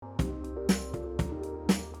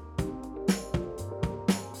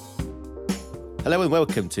Hello and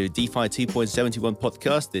welcome to DeFi 2.71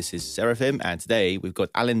 podcast. This is Seraphim, and today we've got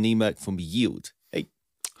Allan from Yield. Hey.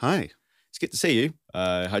 Hi. It's good to see you.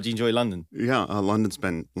 How do you enjoy London? Yeah, London's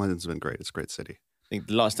been great. It's a great city. I think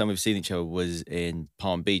the last time we've seen each other was in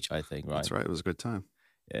Palm Beach, I think, right? That's right. It was a good time.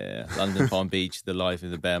 Yeah, London, Palm Beach, the life of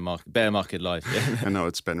the bear market life. Yeah. I know,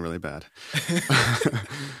 it's been really bad.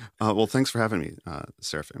 Well, thanks for having me,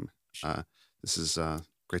 Seraphim. This is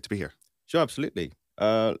great to be here. Sure, absolutely.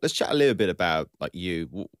 Let's chat a little bit about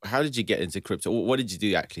you. How did you get into crypto? What did you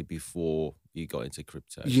do actually before you got into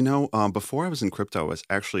crypto? Before I was in crypto, I was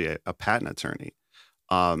actually a patent attorney.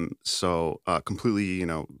 So completely,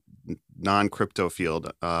 non-crypto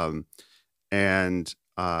field. My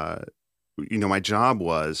job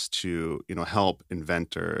was to, help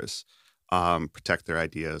inventors protect their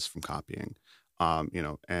ideas from copying.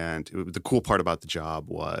 The cool part about the job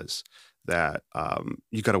was that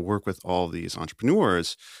you got to work with all these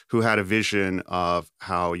entrepreneurs who had a vision of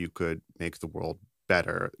how you could make the world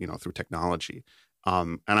better, through technology.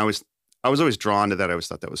 And I was always drawn to that. I always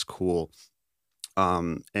thought that was cool.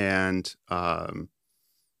 I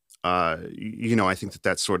think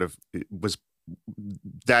that sort of was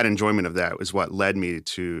that enjoyment of that was what led me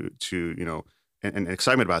to and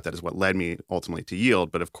excitement about that is what led me ultimately to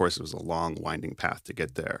Yield. But of course, it was a long, winding path to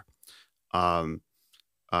get there.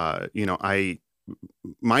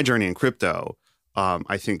 My journey in crypto,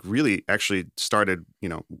 I think really actually started,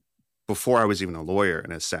 before I was even a lawyer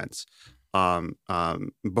in a sense,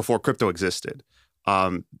 before crypto existed.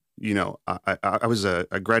 I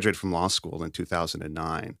graduated from law school in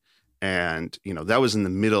 2009. And, that was in the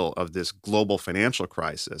middle of this global financial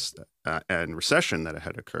crisis and recession that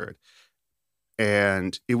had occurred.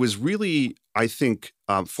 And it was really, I think,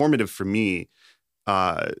 formative for me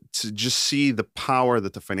to just see the power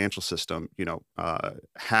that the financial system,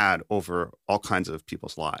 had over all kinds of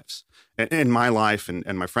people's lives, and my life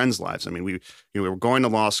and my friends' lives. I mean, we were going to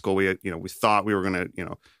law school. We thought we were going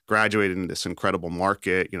to, graduate into this incredible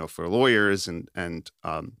market, for lawyers, and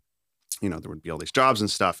there would be all these jobs and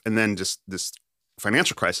stuff. And then just this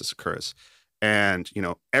financial crisis occurs, and,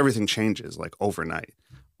 everything changes like overnight.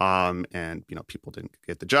 People didn't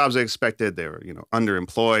get the jobs they expected. They were,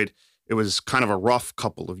 underemployed. It was kind of a rough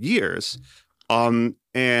couple of years. I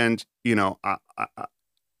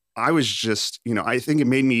was just, I think it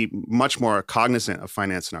made me much more cognizant of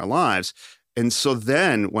finance in our lives. And so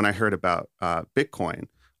then when I heard about Bitcoin,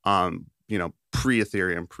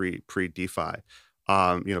 pre-Ethereum, pre-DeFi,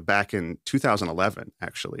 back in 2011,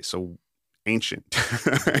 actually, so ancient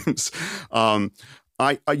times,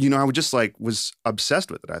 I would just was obsessed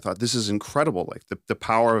with it. I thought this is incredible, like the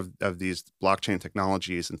power of these blockchain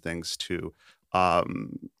technologies and things to,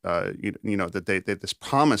 that this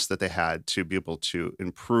promise that they had to be able to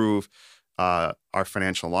improve our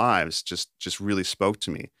financial lives just really spoke to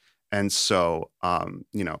me. And so,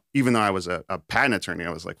 even though I was a patent attorney, I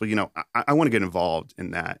was like, well, I want to get involved in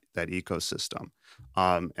that ecosystem.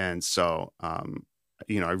 I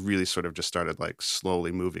really sort of just started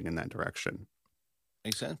slowly moving in that direction.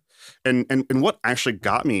 Makes sense. And what actually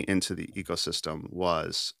got me into the ecosystem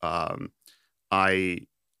was I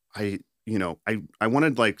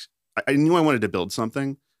wanted I knew I wanted to build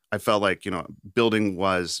something. I felt like building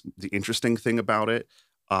was the interesting thing about it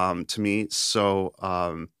to me. So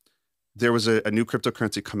there was a new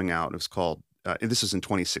cryptocurrency coming out. It was called this is in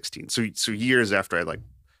 2016. So years after I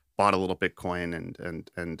bought a little Bitcoin and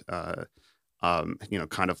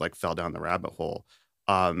kind of fell down the rabbit hole.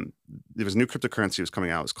 There was a new cryptocurrency was coming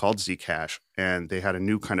out. It was called Zcash, and they had a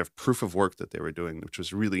new kind of proof of work that they were doing, which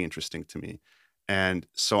was really interesting to me. And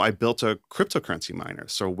so I built a cryptocurrency miner,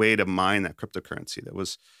 so a way to mine that cryptocurrency that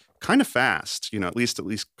was kind of fast, at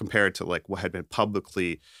least compared to what had been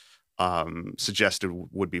publicly suggested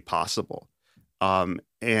would be possible.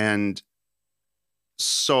 And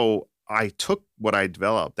so I took what I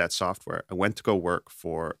developed, that software. I went to go work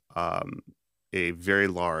for a very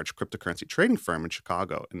large cryptocurrency trading firm in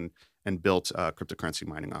Chicago and built a cryptocurrency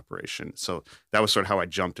mining operation. So that was sort of how I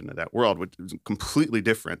jumped into that world, which was completely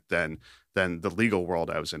different than the legal world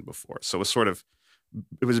I was in before. So it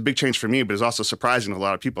was a big change for me, but it was also surprising to a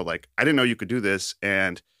lot of people. I didn't know you could do this.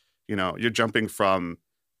 And, you're jumping from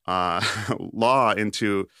law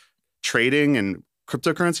into trading and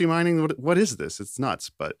cryptocurrency mining. What is this? It's nuts.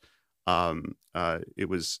 But it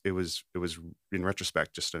was in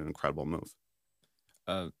retrospect, just an incredible move.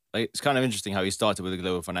 It's kind of interesting how you started with the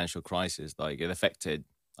global financial crisis. It affected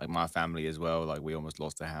my family as well. We almost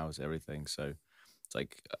lost the house, everything. So it's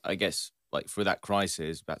I guess through that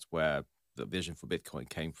crisis, that's where the vision for Bitcoin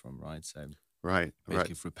came from, right? So Right.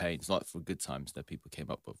 basically through pain. It's not for good times that people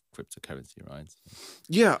came up with cryptocurrency, right?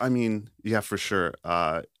 Yeah. I mean, yeah, for sure.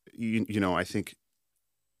 I think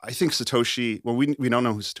Satoshi. Well, we don't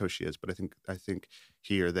know who Satoshi is, but I think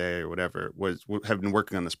he or they or whatever have been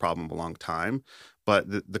working on this problem a long time. But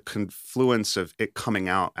the confluence of it coming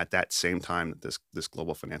out at that same time that this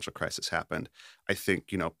global financial crisis happened, I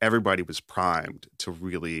think everybody was primed to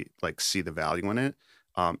really like see the value in it.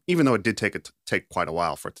 Even though it did take quite a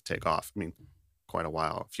while for it to take off. I mean, quite a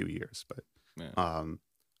while, a few years, but Yeah.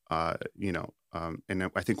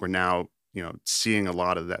 and I think we're now seeing a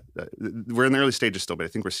lot of that. We're in the early stages still, but I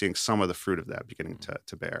think we're seeing some of the fruit of that beginning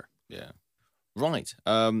to bear. Yeah. Right.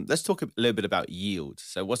 Let's talk a little bit about yield.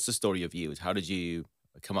 So what's the story of yield? How did you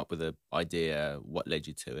come up with the idea? What led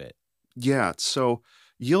you to it? Yeah. So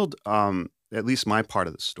yield, at least my part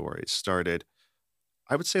of the story started,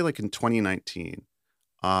 I would say like in 2019.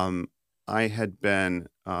 I had been,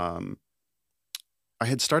 I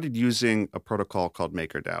had started using a protocol called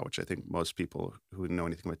MakerDAO, which I think most people who know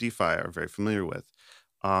anything about DeFi are very familiar with.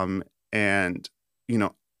 And,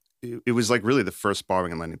 it was like really the first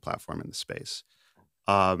borrowing and lending platform in the space.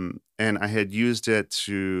 And I had used it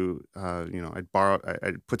to, I'd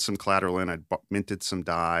put some collateral in, I'd minted some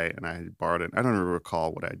DAI, and I had borrowed it. I don't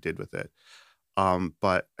recall what I did with it.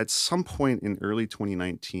 But at some point in early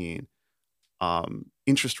 2019,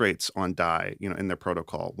 interest rates on DAI, in their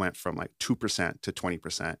protocol went from like 2% to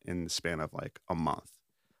 20% in the span of like a month.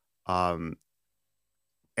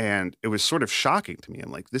 And it was sort of shocking to me. I'm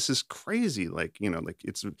like, this is crazy. Like, like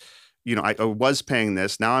it's, I was paying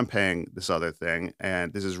this, now I'm paying this other thing,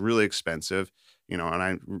 and this is really expensive,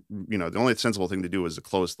 and the only sensible thing to do was to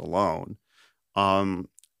close the loan.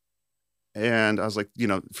 And I was like,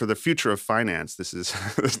 for the future of finance, this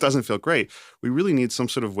doesn't feel great. We really need some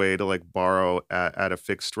sort of way to like borrow at a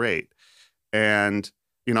fixed rate. And,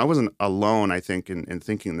 I wasn't alone, I think, in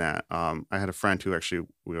thinking that. I had a friend who actually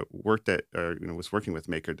worked at, or, was working with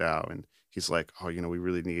MakerDAO, and he's like, oh, we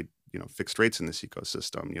really need, fixed rates in this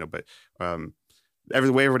ecosystem, but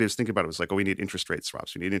the way everybody was thinking about it was like, oh, we need interest rate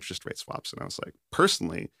swaps. We need interest rate swaps. And I was like,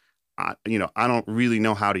 personally, I don't really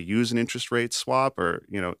know how to use an interest rate swap or,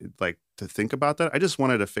 like to think about that. I just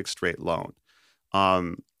wanted a fixed rate loan.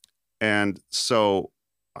 And so,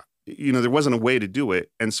 there wasn't a way to do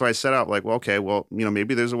it. And so I set out like, well, okay, well,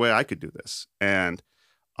 maybe there's a way I could do this. And,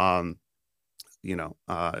 I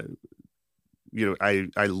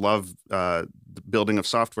love the building of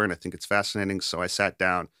software, and I think it's fascinating. So I sat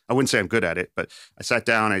down. I wouldn't say I'm good at it, but I sat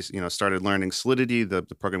down. I started learning Solidity, the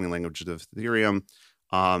programming language of Ethereum,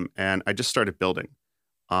 and I just started building,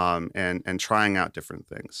 and trying out different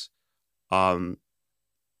things.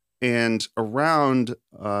 And around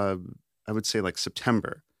I would say like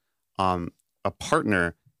September, a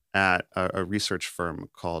partner at a research firm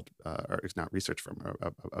called, or it's not research firm,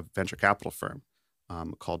 a venture capital firm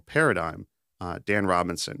called Paradigm. Dan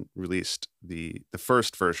Robinson released the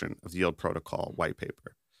first version of the Yield Protocol white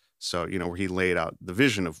paper. So, where he laid out the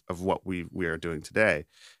vision of what we are doing today.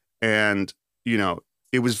 And,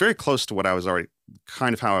 it was very close to what I was already,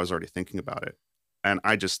 kind of how I was already thinking about it. And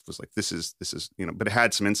I just was like, this is, but it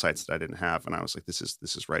had some insights that I didn't have. And I was like, this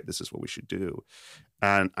is right. This is what we should do.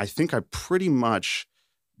 And I think I pretty much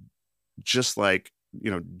just like,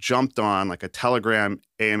 jumped on like a Telegram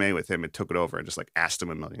AMA with him and took it over and just like asked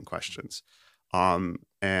him a million questions. And,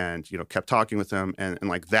 kept talking with him. And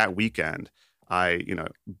like that weekend, I,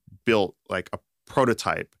 built like a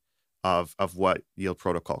prototype of what Yield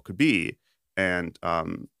Protocol could be. And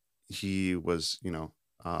he was,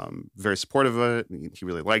 very supportive of it. He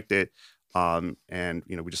really liked it. And,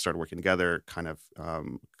 we just started working together, kind of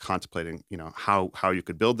contemplating, how you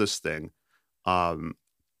could build this thing. And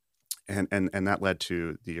that led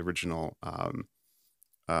to the original,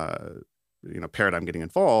 Paradigm getting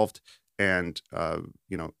involved and,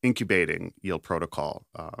 incubating Yield Protocol,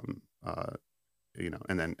 and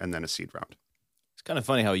then a seed round. It's kind of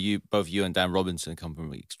funny how both you and Dan Robinson come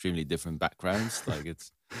from extremely different backgrounds. Like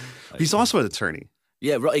it's. Like, he's also an attorney.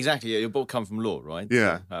 Yeah, right. Exactly. Yeah, you both come from law, right?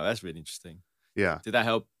 Yeah. So, oh, that's really interesting. Yeah. Did that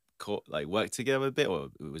help work together a bit, or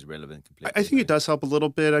it was relevant completely? I think it does help a little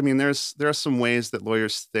bit. I mean, there are some ways that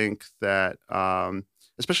lawyers think that,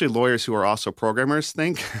 especially lawyers who are also programmers,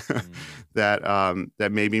 think that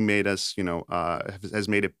maybe made us, has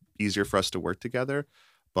made it easier for us to work together.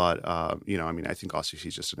 But I mean, I think also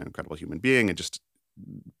he's just an incredible human being and just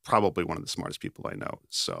probably one of the smartest people I know.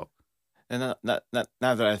 So. And now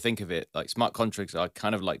that I think of it, like smart contracts are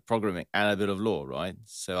kind of like programming and a bit of law, right?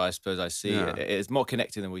 So I suppose I see it's more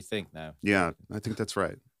connected than we think now. Yeah, I think that's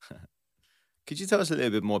right. Could you tell us a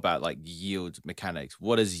little bit more about like yield mechanics?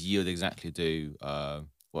 What does yield exactly do?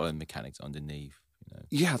 what are the mechanics underneath? You know?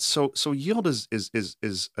 Yeah, so yield is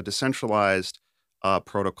a decentralized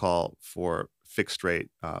protocol for fixed rate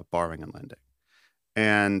borrowing and lending,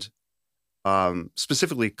 and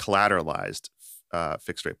specifically collateralized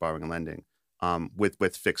fixed rate borrowing and lending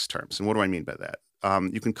with fixed terms. And what do I mean by that?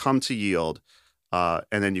 You can come to yield,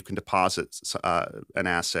 and then you can deposit an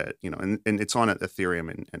asset, and it's on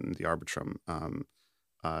Ethereum and the Arbitrum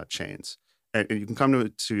chains. And you can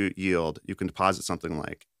come to yield. You can deposit something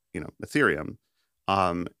like Ethereum,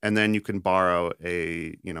 and then you can borrow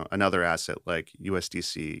another asset like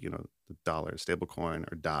USDC, the dollar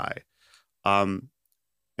stablecoin, or DAI.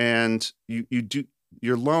 And you do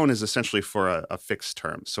your loan is essentially for a fixed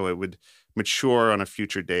term, so it would mature on a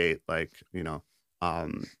future date. Like we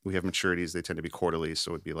have maturities; they tend to be quarterly,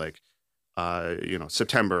 so it'd be like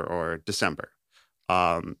September or December.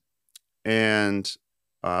 But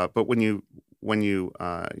when you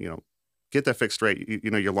get that fixed rate,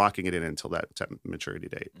 you're locking it in until that maturity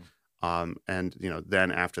date. And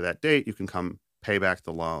then after that date, you can come pay back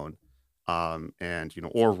the loan,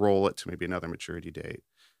 or roll it to maybe another maturity date.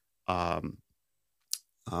 But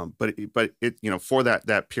for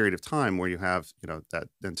that period of time where you have that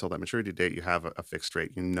until that maturity date, you have a fixed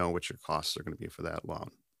rate. You know what your costs are going to be for that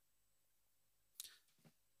loan.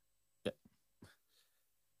 Yeah.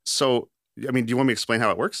 So, I mean, do you want me to explain how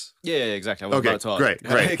it works? Yeah, exactly. Okay, great.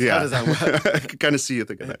 Yeah, How does that work? I can kind of see you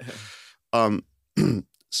thinking that.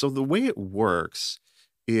 So the way it works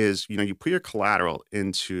is, you put your collateral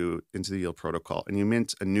into the yield protocol, and you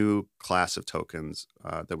mint a new class of tokens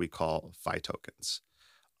that we call Phi tokens,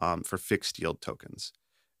 for fixed yield tokens.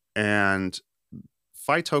 And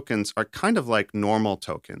Phi tokens are kind of like normal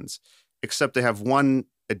tokens, except they have one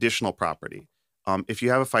additional property. If you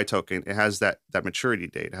have a Phi token, it has that maturity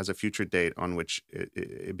date. It has a future date on which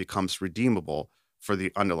it becomes redeemable for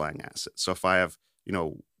the underlying asset. So if I have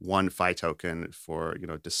one Phi token for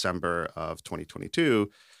December of 2022,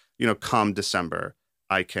 come December,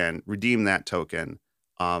 I can redeem that token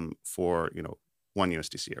for one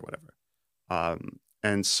USDC or whatever.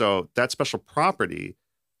 And so that special property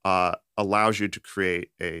allows you to create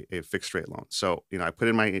a fixed rate loan. So I put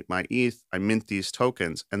in my ETH, I mint these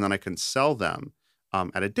tokens, and then I can sell them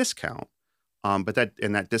at a discount. But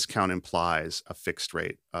that discount implies a fixed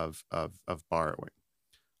rate of borrowing.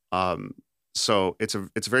 So it's a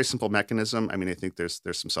very simple mechanism. I mean, I think there's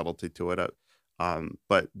some subtlety to it.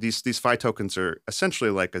 But these Phi tokens are essentially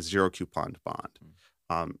like a zero coupon bond.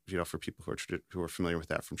 For people who are familiar with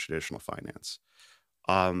that from traditional finance.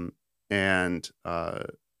 So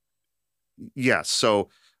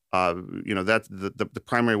that's the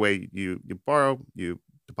primary way you borrow, you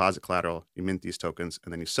deposit collateral, you mint these tokens,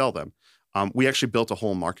 and then you sell them. We actually built a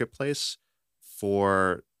whole marketplace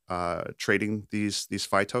for trading these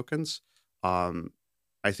Phi tokens.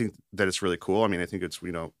 I think that it's really cool. I mean, I think it's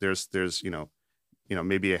there's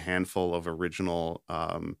maybe a handful of original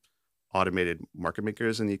automated market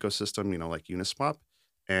makers in the ecosystem, like Uniswap.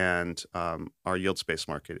 And our yield space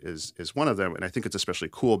market is one of them. And I think it's especially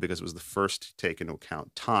cool because it was the first to take into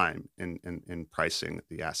account time in pricing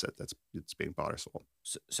the asset that's being bought or sold.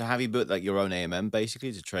 So have you built like your own AMM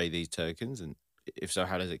basically to trade these tokens? And if so,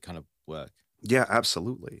 how does it kind of work? Yeah,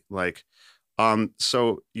 absolutely. Like, the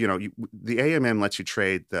AMM lets you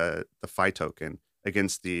trade the Phi token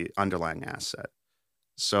against the underlying asset.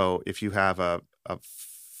 So if you have a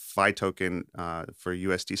Phi token for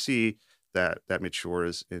USDC, that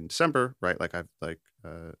matures in December, right?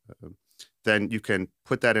 Then you can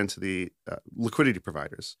put that into the liquidity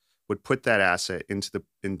providers would put that asset into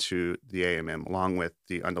the AMM along with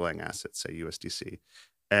the underlying asset, say USDC,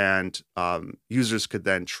 and users could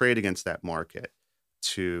then trade against that market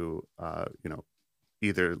to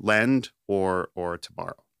either lend or to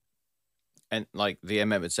borrow. And like the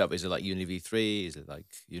MM itself, is it like UniV3? Is it like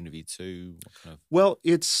UniV2? What kind of... Well,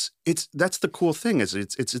 it's that's the cool thing is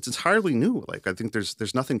it's entirely new. Like I think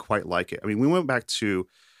there's nothing quite like it. I mean, we went back to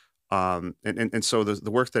and so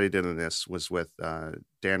the work that I did on this was with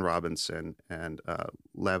Dan Robinson and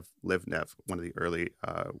Lev Livnev, one of the early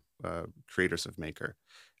creators of Maker,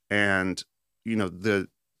 and the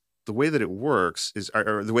way that it works is,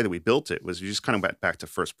 or the way that we built it was, you just kind of went back to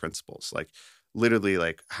first principles, like. Literally,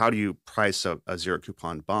 like, how do you price a zero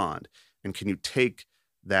coupon bond? And can you take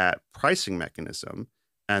that pricing mechanism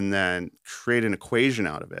and then create an equation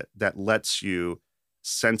out of it that lets you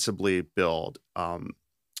sensibly build an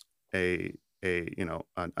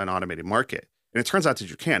automated market? And it turns out that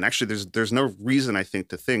you can. Actually, there's no reason, I think,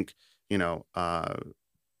 to think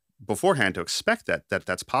beforehand to expect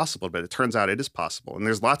that's possible, but it turns out it is possible. And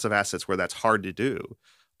there's lots of assets where that's hard to do.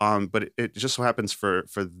 But it just so happens for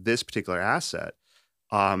this particular asset,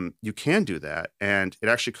 you can do that, and it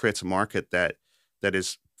actually creates a market that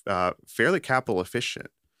is fairly capital efficient,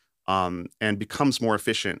 and becomes more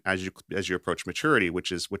efficient as you approach maturity,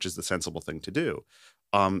 which is the sensible thing to do.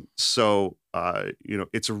 It's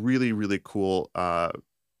a really really cool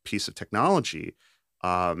piece of technology,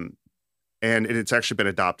 um, and it's actually been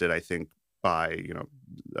adopted, I think, by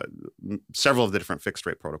several of the different fixed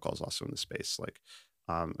rate protocols also in the space. Like,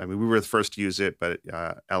 I mean, we were the first to use it, but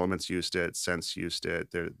Elements used it, Sense used it.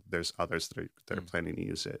 There's others that are planning to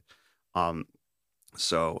use it. Um,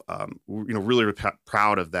 we're, really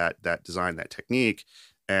proud of that design, that technique,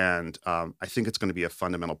 and I think it's going to be a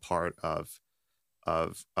fundamental part of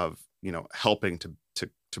helping to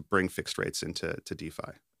bring fixed rates into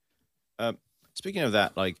DeFi. Speaking of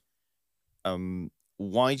that, like,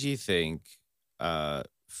 why do you think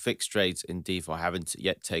fixed rates in DeFi haven't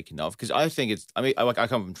yet taken off? Because I think I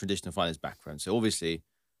come from traditional finance background, so obviously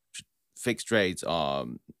fixed rates are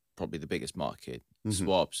probably the biggest market. Mm-hmm.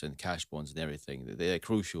 Swaps and cash bonds and everything, they're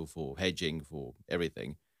crucial for hedging, for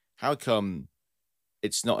everything. How come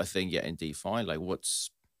it's not a thing yet in DeFi? Like,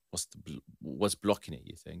 what's blocking it,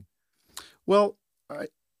 you think? Well, I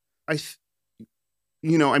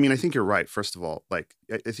mean, I think you're right. First of all, like,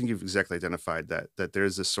 I think you've exactly identified that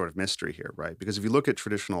there's this sort of mystery here, right? Because if you look at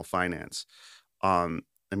traditional finance, I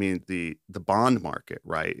mean, the bond market,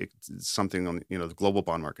 right? It's something on, the global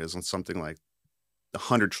bond market is on something like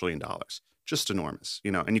 $100 trillion, just enormous,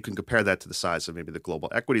 and you can compare that to the size of maybe the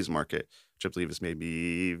global equities market, which I believe is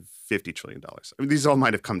maybe $50 trillion. I mean, these all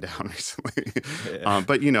might have come down recently, Yeah.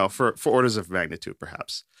 but for orders of magnitude,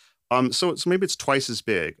 perhaps. So maybe it's twice as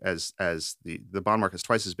big as the bond market is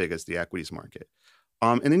twice as big as the equities market.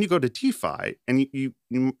 And then you go to DeFi, and you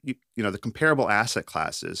the comparable asset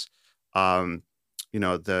classes,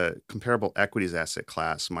 the comparable equities asset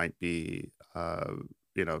class might be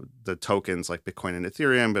the tokens like Bitcoin and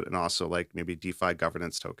Ethereum, but and also like maybe DeFi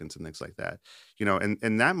governance tokens and things like that.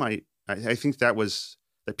 And that might, I think that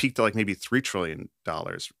peaked at like maybe $3 trillion,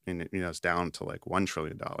 and it's down to like $1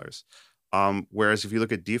 trillion. Whereas if you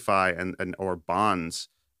look at DeFi and or bonds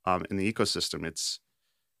in the ecosystem, it's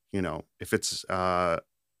if it's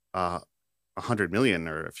 100 million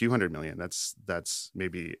or a few hundred million, that's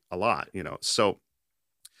maybe a lot. So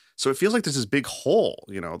it feels like there's this big hole,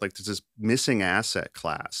 like there's this missing asset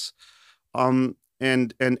class. And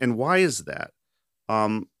why is that?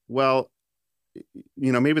 Well,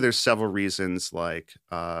 maybe there's several reasons. Like,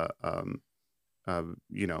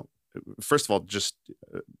 first of all, just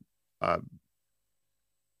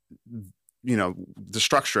the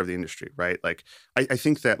structure of the industry, right? Like, I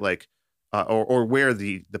think that like, or where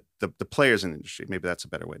the players in the industry, maybe that's a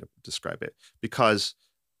better way to describe it, because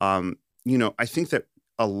I think that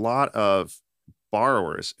a lot of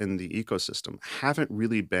borrowers in the ecosystem haven't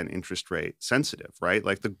really been interest rate sensitive, right?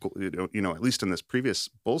 Like at least in this previous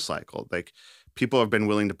bull cycle, like people have been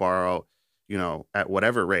willing to borrow, at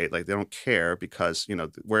whatever rate, like they don't care, because,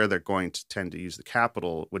 where they're going to tend to use the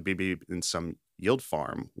capital would be in some yield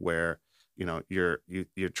farm where, you're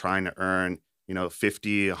trying to earn,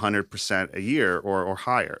 50, 100% a year or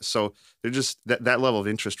higher. So they're just that level of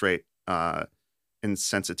interest rate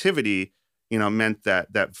insensitivity, meant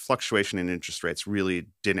that fluctuation in interest rates really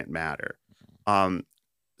didn't matter.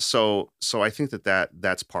 So I think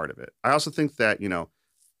that's part of it. I also think that,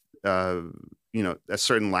 a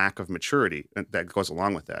certain lack of maturity that goes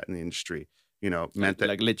along with that in the industry, meant that,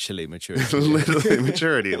 like literally maturity. literally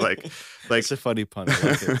maturity, like it's a funny pun. I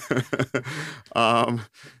like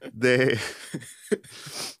it.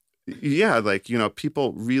 Like,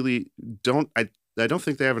 people really don't. I don't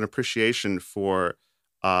think they have an appreciation for,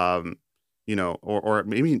 or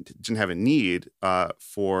maybe didn't have a need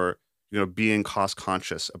for, being cost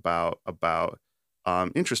conscious about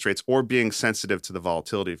interest rates, or being sensitive to the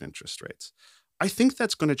volatility of interest rates. I think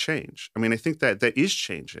that's going to change. I mean, I think that is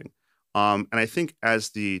changing. And I think as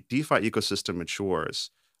the DeFi ecosystem matures,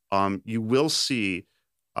 you will see,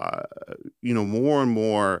 more and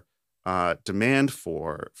more demand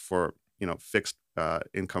for fixed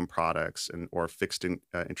income products or fixed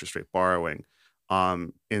interest rate borrowing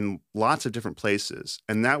in lots of different places,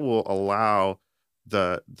 and that will allow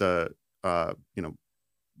the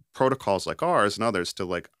protocols like ours and others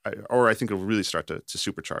to I think it'll really start to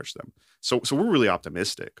supercharge them. So we're really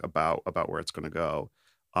optimistic about where it's going to go,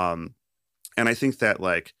 and I think that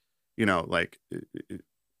like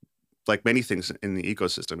many things in the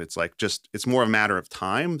ecosystem, it's like it's more a matter of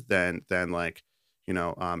time than like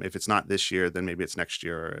if it's not this year, then maybe it's next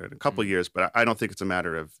year or in a couple of years. But I don't think it's a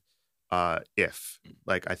matter of if.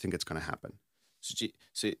 Like, I think it's going to happen.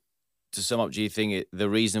 So to sum up, do you think the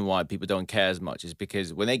reason why people don't care as much is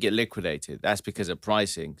because when they get liquidated, that's because of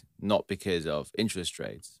pricing, not because of interest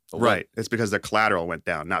rates? Right. It's because their collateral went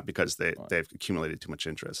down, not because Right. they've accumulated too much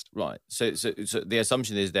interest. Right. So the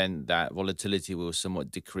assumption is then that volatility will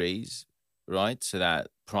somewhat decrease, right? So that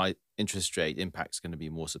interest rate impact is going to be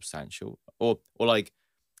more substantial, or like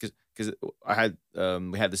because I had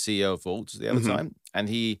we had the CEO of Vault the other time, and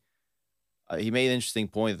he made an interesting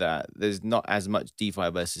point that there's not as much DeFi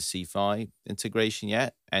versus CeFi integration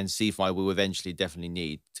yet, and CeFi will eventually definitely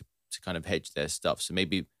need to kind of hedge their stuff. So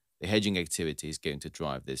maybe the hedging activity is going to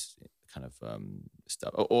drive this kind of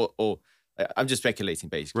stuff, or I'm just speculating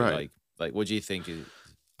basically. Right. Like, what do you think?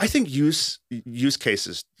 I think use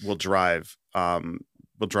cases will drive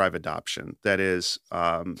adoption. That is,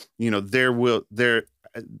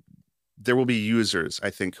 there will be users, I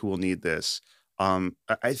think, who will need this.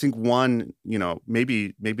 I think one,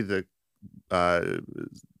 maybe the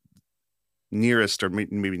nearest or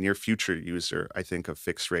maybe near future user, I think, of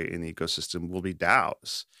fixed rate in the ecosystem will be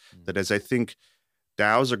DAOs. That is, I think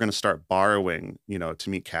DAOs are going to start borrowing, to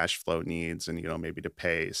meet cash flow needs and, maybe to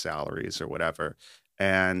pay salaries or whatever.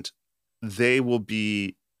 And they will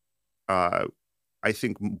be, I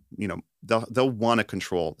think, they'll want to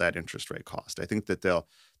control that interest rate cost. I think that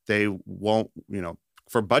they won't,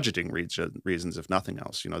 for budgeting reasons, if nothing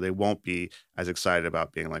else, they won't be as excited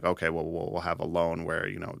about being like, okay, well, we'll have a loan where,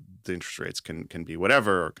 the interest rates can be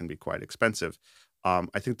whatever, or can be quite expensive.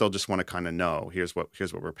 I think they'll just want to kind of know, here's what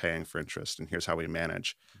we're paying for interest, and here's how we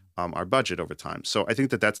manage our budget over time. So I think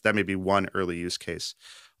that may be one early use case.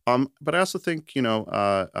 But I also think,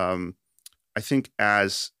 I think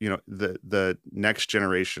as, the next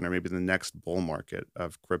generation, or maybe the next bull market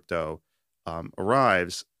of crypto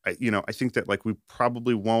arrives, I think that like we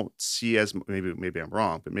probably won't see as maybe I'm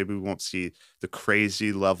wrong, but maybe we won't see the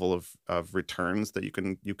crazy level of returns that you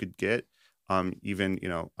could get even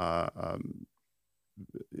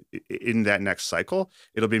in that next cycle.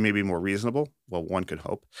 It'll be maybe more reasonable. Well, one could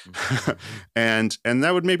hope, and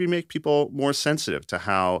that would maybe make people more sensitive to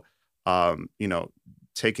how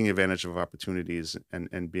taking advantage of opportunities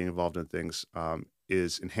and being involved in things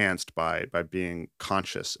is enhanced by being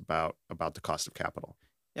conscious about the cost of capital.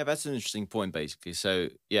 Yeah, that's an interesting point, basically. So,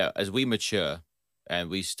 yeah, as we mature and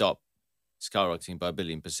we stop skyrocketing by 1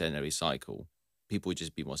 billion% every cycle, people would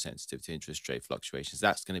just be more sensitive to interest rate fluctuations.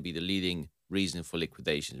 That's going to be the leading reason for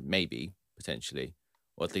liquidation, maybe, potentially,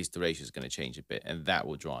 or at least the ratio is going to change a bit, and that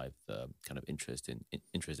will drive the kind of interest in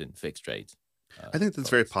fixed rate. I think that's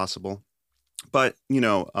very possible. But,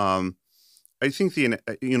 I think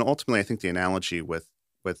ultimately, I think the analogy with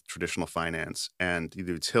traditional finance and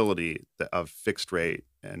the utility of fixed rate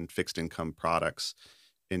and fixed income products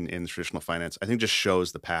in traditional finance, I think just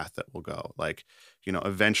shows the path that will go. Like,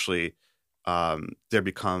 eventually there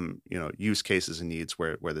become, use cases and needs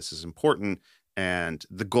where this is important. And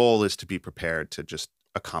the goal is to be prepared to just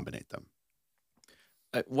accommodate them.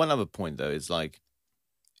 One other point, though, is like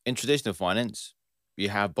in traditional finance, you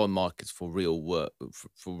have bond markets for real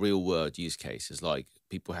world use cases. Like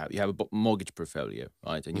you have a mortgage portfolio,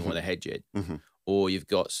 right? And you want to hedge it. Or you've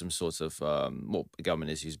got some sort of the government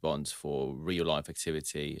has used bonds for real life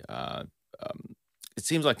activity. It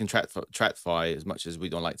seems like in TradFi, as much as we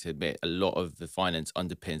don't like to admit, a lot of the finance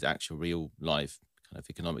underpins actual real life kind of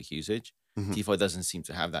economic usage. DeFi doesn't seem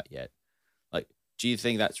to have that yet. Like, do you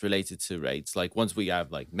think that's related to rates? Like once we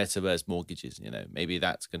have like metaverse mortgages, maybe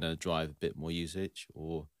that's going to drive a bit more usage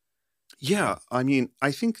or? Yeah. I mean,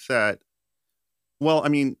 I think that, well, I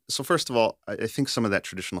mean, so first of all, I think some of that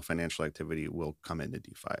traditional financial activity will come into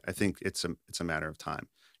DeFi. I think it's a matter of time.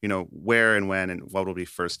 Where and when and what will be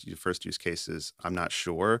first use cases, I'm not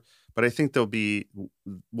sure. But I think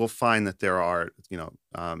we'll find that there are,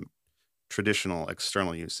 traditional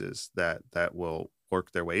external uses that will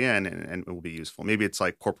work their way in and will be useful. Maybe it's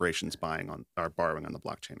like corporations borrowing on the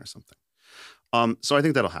blockchain or something. So I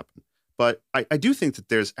think that'll happen. But I do think that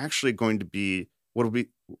there's actually going to be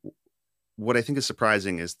what I think is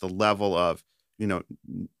surprising is the level of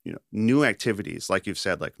new activities, like you've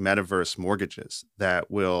said, like metaverse mortgages that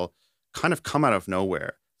will kind of come out of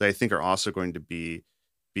nowhere that I think are also going to be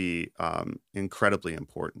incredibly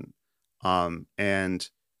important, and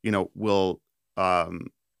will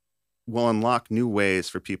unlock new ways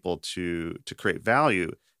for people to create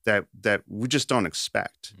value that we just don't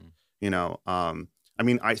expect. I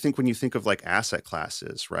mean, I think when you think of like asset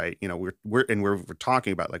classes, right? We're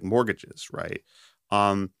talking about like mortgages, right?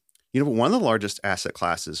 One of the largest asset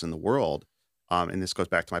classes in the world, and this goes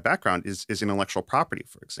back to my background, is intellectual property,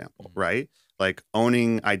 for example, right? Like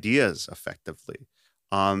owning ideas effectively.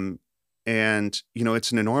 And,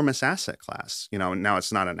 it's an enormous asset class. Now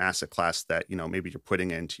it's not an asset class that, maybe you're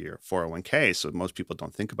putting into your 401k. So most people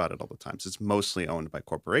don't think about it all the time. So it's mostly owned by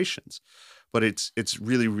corporations, but it's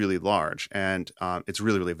really, really large, and it's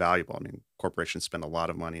really, really valuable. I mean, corporations spend a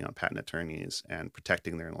lot of money on patent attorneys and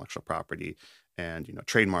protecting their intellectual property and,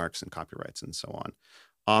 trademarks and copyrights and so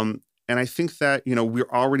on. And I think that, we're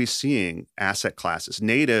already seeing asset classes,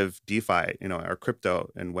 native DeFi, our crypto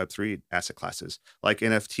and Web3 asset classes, like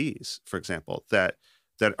NFTs, for example, that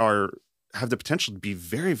have the potential to be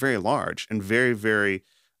very, very large and very, very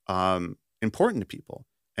important to people.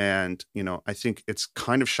 And, I think it's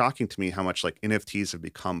kind of shocking to me how much like NFTs have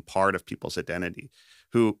become part of people's identity,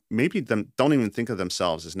 who maybe don't even think of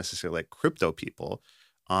themselves as necessarily like crypto people.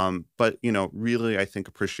 But, really, I think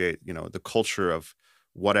appreciate, the culture of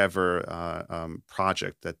whatever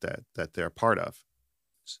project that they're part of.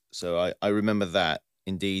 So I remember that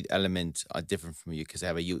indeed Element are different from you because they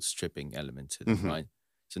have a yield stripping element to them, right?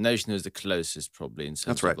 So Notional is the closest probably in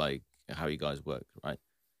terms of like how you guys work, right?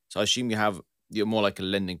 So I assume you're more like a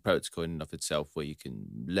lending protocol in and of itself where you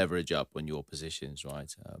can leverage up on your positions,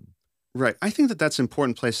 right? Right. I think that's an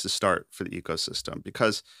important place to start for the ecosystem,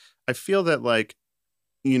 because I feel that like,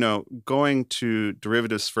 going to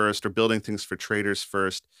derivatives first or building things for traders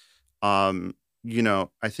first, I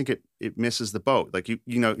think it misses the boat. Like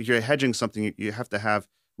you're hedging something, you have to have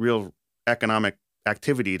real economic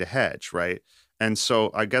activity to hedge, right? And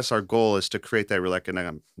so I guess our goal is to create that real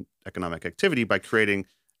economic activity by creating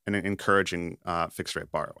and encouraging fixed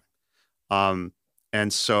rate borrowing.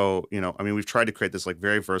 And so, we've tried to create this like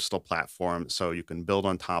very versatile platform so you can build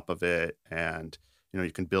on top of it, and,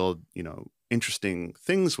 you can build, interesting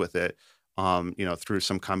things with it, through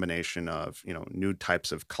some combination of, new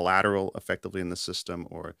types of collateral effectively in the system,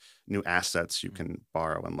 or new assets you can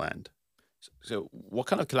borrow and lend. So what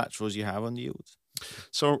kind of collaterals you have on the yields?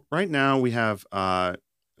 So right now we have, on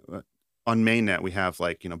mainnet, we have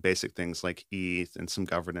like, basic things like ETH and some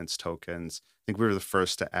governance tokens. I think we were the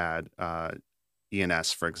first to add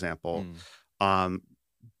ENS, for example.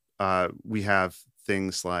 We have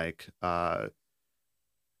things like,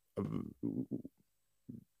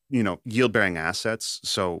 yield bearing assets.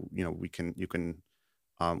 So, we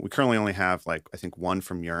currently only have like, I think one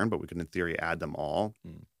from Yearn, but we can in theory add them all.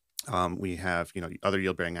 We have, other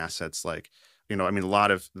yield bearing assets like, a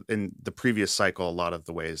lot of, in the previous cycle, a lot of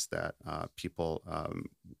the ways that people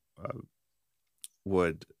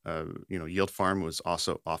would, yield farm was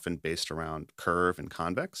also often based around Curve and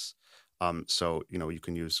Convex. So, you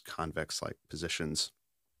can use Convex like positions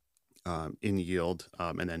in yield,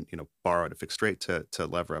 and then, borrow at a fixed rate to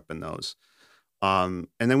lever up in those. And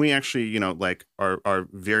then we actually, are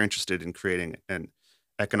very interested in creating an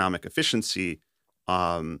economic efficiency.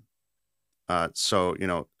 So,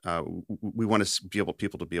 we want to be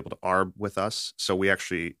people to be able to arb with us. So we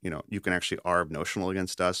actually, you can actually arb Notional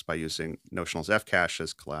against us by using Notional's Fcash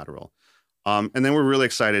as collateral. And then we're really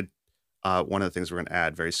excited. One of the things we're going to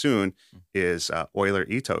add very soon is Euler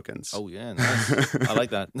e-tokens. Oh yeah, nice. I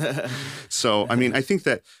like that. So, I think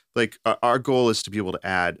that like our goal is to be able to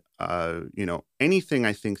add, anything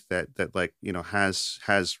I think that like,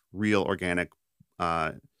 has real organic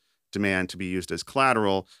demand to be used as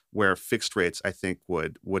collateral, where fixed rates I think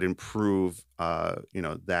would improve,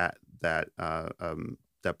 that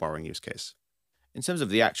borrowing use case. In terms of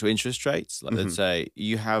the actual interest rates, like let's say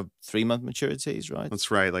you have 3-month maturities, right?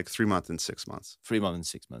 That's right, like 3 months and 6 months. 3 months and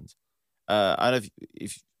 6 months. I don't know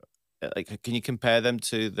if like, can you compare them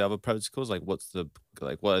to the other protocols? Like, what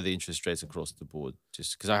are the interest rates across the board?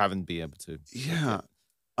 Just because I haven't been able to. Yeah,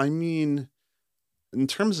 in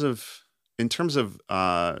terms of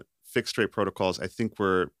fixed rate protocols, I think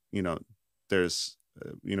there's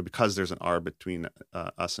because there's an arb between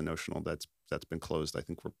us and Notional that's been closed. I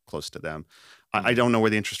think we're close to them. I don't know where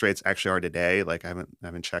the interest rates actually are today. Like I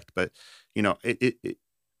haven't checked, but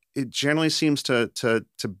it generally seems to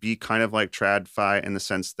be kind of like TradFi in the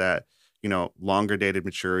sense that longer dated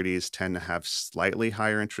maturities tend to have slightly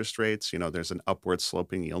higher interest rates. There's an upward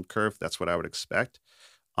sloping yield curve. That's what I would expect.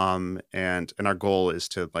 And our goal is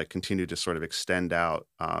to like continue to sort of extend out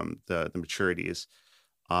the maturities,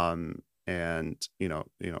 and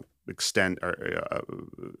extend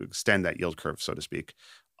that yield curve, so to speak.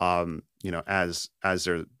 As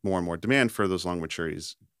there's more and more demand for those long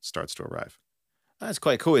maturities starts to arrive. That's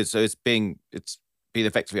quite cool. So it's being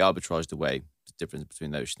effectively arbitraged away, the difference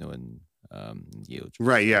between Notional and yield.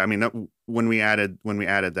 Right. Yeah. When we added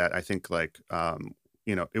that, I think like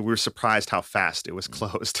we were surprised how fast it was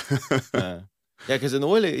closed. Yeah, because in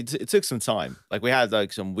Euler it took some time. Like we had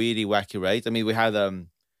like some really wacky rates. We had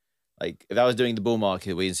like if I was doing the bull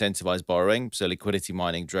market, we incentivized borrowing, so liquidity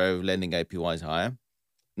mining drove lending APYs higher.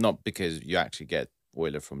 Not because you actually get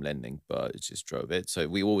Euler from lending, but it just drove it. So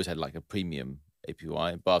we always had like a premium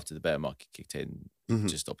APY, but after the bear market kicked in, it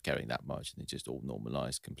just stopped carrying that much, and it just all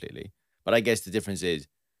normalized completely. But I guess the difference is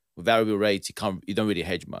with variable rates, you don't really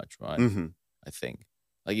hedge much, right? I think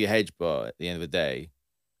like you hedge, but at the end of the day,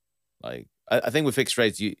 like I think with fixed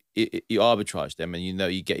rates, you arbitrage them, and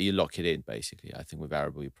you lock it in basically. I think with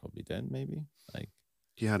variable, you probably don't, maybe. Like,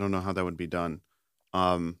 yeah, I don't know how that would be done.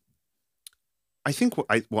 I think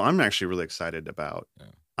I'm actually really excited about. Yeah.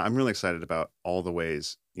 I'm really excited about all the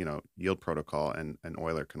ways yield protocol and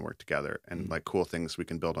Euler can work together, and like cool things we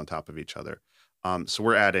can build on top of each other. So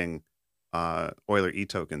we're adding Euler E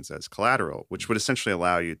tokens as collateral, which would essentially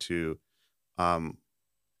allow you to,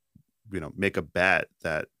 make a bet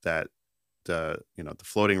that the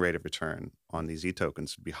floating rate of return on these E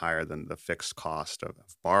tokens would be higher than the fixed cost of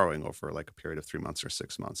borrowing over like a period of 3 months or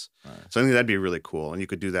 6 months. Right. So I think that'd be really cool, and you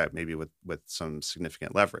could do that maybe with some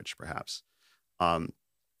significant leverage, perhaps.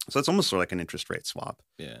 So it's almost sort of like an interest rate swap.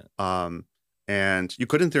 Yeah. And you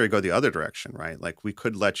could, in theory, go the other direction, right? Like we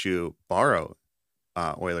could let you borrow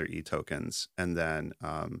Euler E tokens and then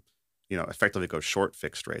effectively go short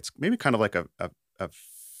fixed rates, maybe kind of like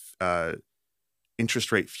a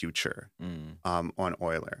interest rate future on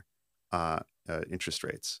Euler interest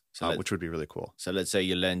rates, which would be really cool. So let's say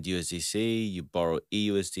you lend USDC, you borrow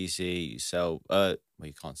EUSDC, you sell. Well,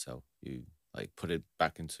 you can't sell. You like put it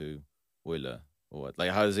back into Euler, or what?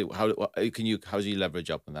 Like how do you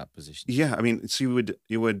leverage up on that position? Yeah, I mean, so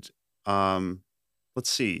you would let's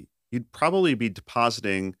see, you'd probably be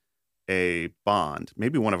depositing a bond,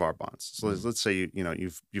 maybe one of our bonds. So let's say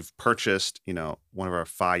you've purchased one of our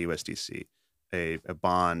FI USDC. A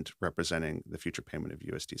bond representing the future payment of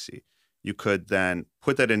USDC. You could then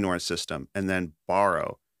put that into our system and then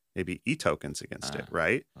borrow maybe E tokens against it,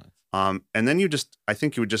 right? And then I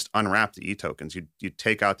think you would just unwrap the E tokens. You'd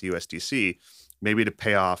take out the USDC, maybe to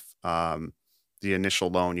pay off the initial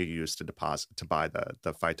loan you used to buy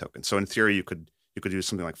the FI token. So in theory, you could use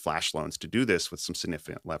something like flash loans to do this with some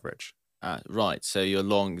significant leverage. Right. So you're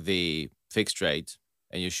long the fixed rate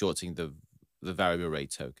and you're shorting the variable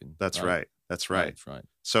rate token. That's right. That's right. Right.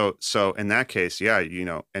 So in that case, yeah,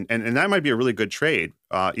 and that might be a really good trade,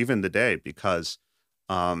 even today, because,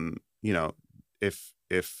 if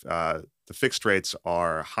the fixed rates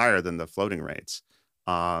are higher than the floating rates,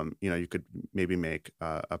 you could maybe make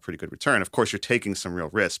a pretty good return. Of course, you're taking some real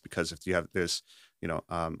risk because if there's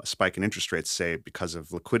a spike in interest rates, say because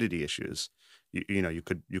of liquidity issues, you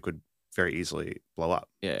could very easily blow up.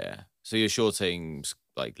 Yeah. So you're shorting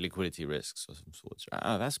like liquidity risks or some sorts.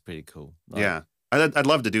 Oh, that's pretty cool. Like, yeah, I'd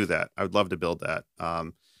love to do that. I would love to build that,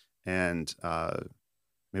 and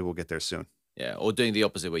maybe we'll get there soon. Yeah, or doing the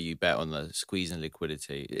opposite where you bet on the squeeze in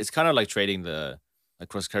liquidity. It's kind of like trading the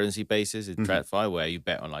cross currency basis in TradFi, where you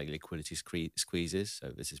bet on like liquidity squeezes.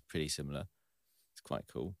 So this is pretty similar. It's quite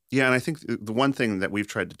cool. Yeah, and I think the one thing that we've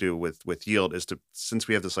tried to do with yield is since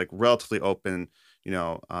we have this like relatively open,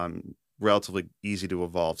 relatively easy to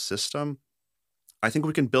evolve system, I think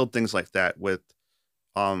we can build things like that with,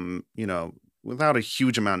 without a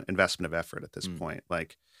huge amount of investment of effort at this point.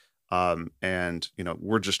 Like, and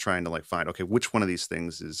we're just trying to like find, okay, which one of these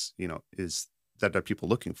things is that are people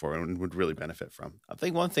looking for and would really benefit from. I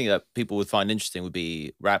think one thing that people would find interesting would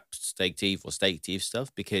be wrapped staked ETH or staked ETH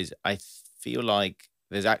stuff, because I feel like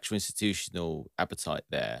there's actual institutional appetite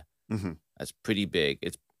there. That's pretty big.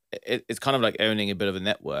 It's kind of like owning a bit of a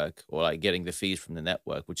network, or like getting the fees from the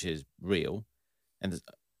network, which is real and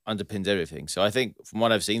underpins everything. So I think from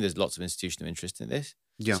what I've seen, there's lots of institutional interest in this.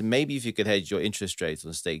 Yeah. So maybe if you could hedge your interest rates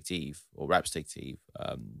on staked ETH or wrap staked ETH,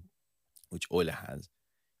 which Euler has,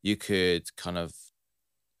 you could kind of,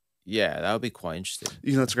 that would be quite interesting.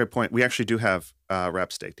 That's a great point. We actually do have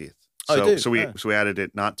wrap staked ETH. So we added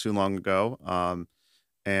it not too long ago. I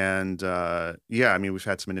mean, we've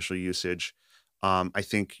had some initial usage. I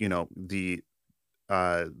think the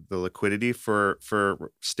liquidity for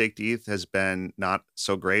staked ETH has been not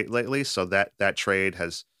so great lately. So that trade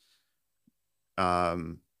has,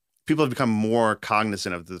 people have become more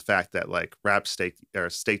cognizant of the fact that like wrap staked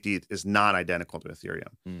ETH is not identical to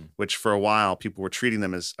Ethereum, which for a while people were treating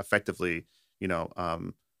them as effectively,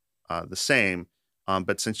 the same.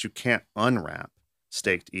 But since you can't unwrap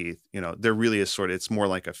staked ETH, there really is it's more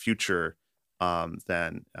like a future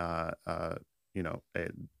than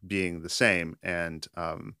being the same. And,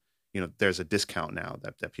 there's a discount now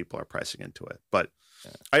that people are pricing into it. But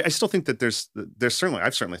I still think that there's certainly,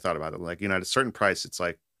 I've certainly thought about it. Like, at a certain price, it's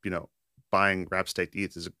like, buying wrap staked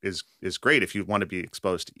ETH is great if you want to be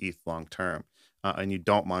exposed to ETH long term. and you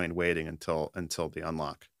don't mind waiting until the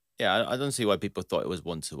unlock. Yeah, I don't see why people thought it was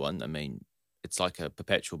one to one. I mean, it's like a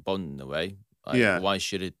perpetual bond in a way. Like, Yeah, why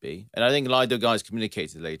should it be? And I think Lido guys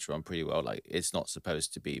communicated later on pretty well. Like, it's not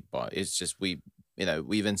supposed to be, but it's just we've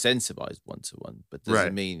incentivized one to one, but doesn't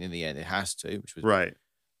right, mean in the end it has to, right.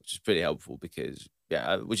 which is pretty helpful because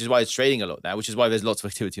yeah, which is why it's trading a lot now, which is why there's lots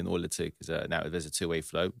of activity in Order too, because now there's a two-way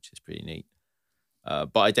flow, which is pretty neat.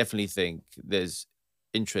 But I definitely think there's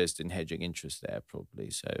interest in hedging interest there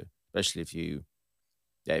probably. So especially if you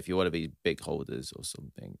want to be big holders or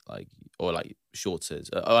something like, or like shorters,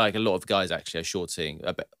 or like a lot of guys actually are shorting.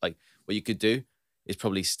 Like what you could do is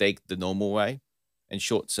probably stake the normal way and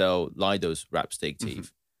short sell Lido's wrap stake Hmm.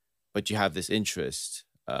 teeth, but you have this interest,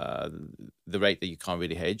 the rate that you can't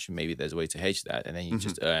really hedge. Maybe there's a way to hedge that, and then you Hmm.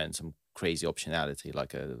 just earn some crazy optionality,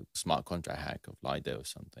 like a smart contract hack of Lido or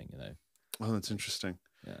something. Oh, that's interesting.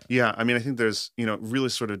 Yeah, Yeah, I mean, I think there's, really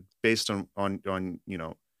sort of based on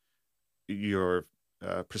your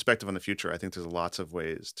perspective on the future. I think there's lots of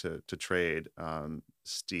ways to trade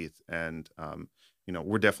Steth, and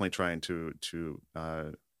we're definitely trying to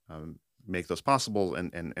make those possible,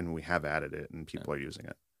 and we have added it, and yeah. people are using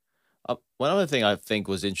it. One other thing I think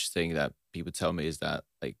was interesting that people tell me is that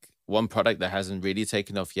like one product that hasn't really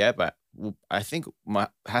taken off yet, but I think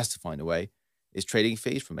has to find a way, is trading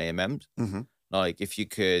fees from AMMs. Hmm. Like if you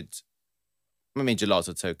could, I mean,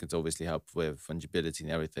 gelato tokens obviously help with fungibility and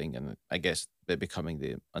everything, and I guess they're becoming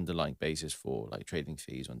the underlying basis for like trading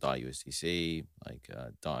fees on DAI USDC, like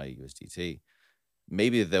DAI USDT.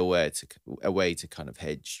 Maybe there were a way to kind of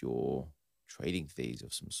hedge your trading fees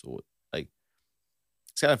of some sort. Like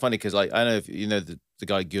it's kind of funny because like I don't know if you know the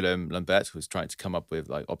guy Guillaume Lambert who was trying to come up with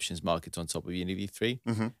like options markets on top of UniV3,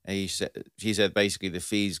 Hmm. and he said basically the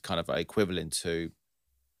fees kind of are equivalent to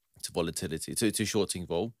volatility to shorting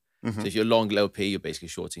vol. Hmm. So if you're long LP, you're basically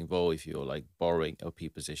shorting vol. If you're like borrowing LP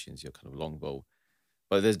positions, you're kind of long vol.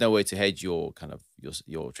 But there's no way to hedge your kind of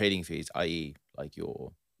your trading fees, i.e., like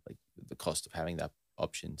your like the cost of having that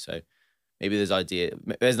option. So maybe there's an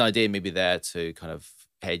idea maybe there to kind of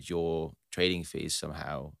hedge your trading fees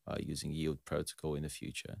somehow using yield protocol in the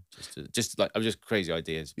future. Just like I'm just crazy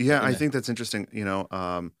ideas. Yeah, I think that's interesting.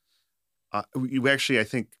 We actually, I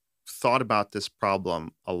think, thought about this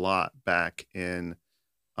problem a lot back in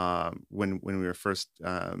when we were first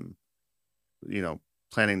you know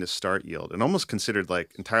planning to start yield, and almost considered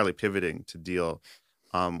like entirely pivoting to deal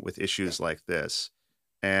with issues like this.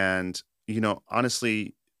 And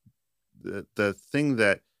honestly, the thing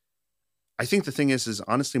that I think the thing is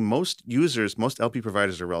honestly, most users, most LP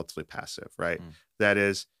providers are relatively passive, right? Mm. That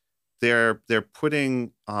is, they're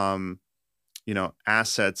putting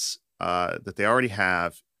assets that they already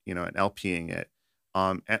have, and LPing it,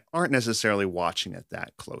 and aren't necessarily watching it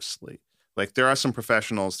that closely. Like there are some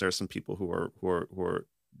professionals, there are some people who are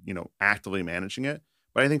actively managing it,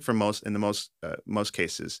 but I think for most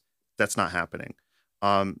cases that's not happening.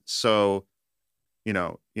 So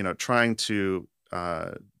trying to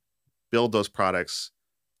build those products,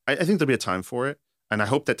 I think there'll be a time for it, and I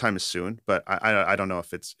hope that time is soon. But I don't know if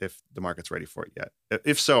the market's ready for it yet.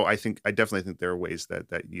 If so, I definitely think there are ways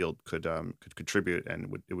that yield could contribute,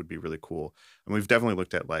 and it would be really cool. And we've definitely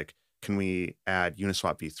looked at like, can we add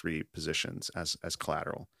Uniswap v3 positions as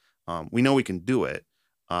collateral? We know we can do it.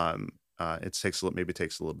 Maybe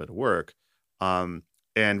takes a little bit of work.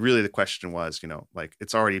 And really the question was, like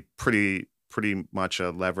it's already pretty much a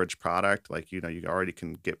leverage product. Like, you already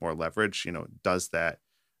can get more leverage. Does that,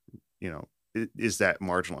 is that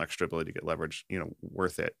marginal extra ability to get leverage,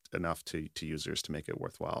 worth it enough to users to make it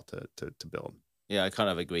worthwhile to build? Yeah, I kind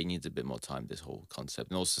of agree. It needs a bit more time, this whole concept,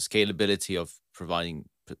 and also scalability of providing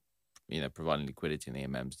liquidity in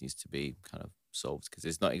AMMs needs to be kind of solved because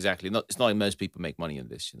it's not exactly not. It's not like most people make money on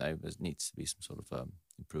this. There needs to be some sort of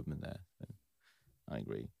improvement there. So I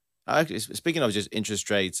agree. Actually, speaking of just interest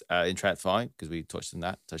rates in TradFi, because we touched on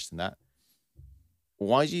that.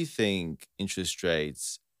 Why do you think interest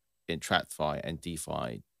rates in TradFi and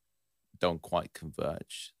DeFi don't quite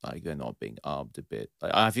converge? Like they're not being armed a bit.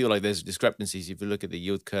 Like I feel like there's discrepancies if you look at the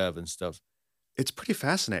yield curve and stuff. It's pretty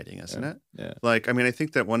fascinating, isn't Yeah, it? yeah, Like, I mean, I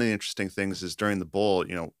think that one of the interesting things is during the bull,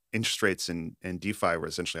 interest rates in DeFi were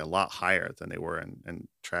essentially a lot higher than they were in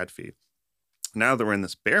TradFi. Now that we're in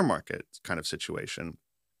this bear market kind of situation,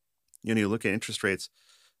 you look at interest rates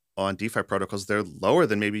on DeFi protocols, they're lower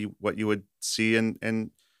than maybe what you would see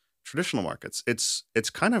in traditional markets. It's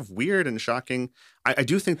kind of weird and shocking. I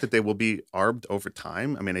do think that they will be arbed over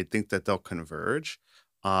time. I mean, I think that they'll converge.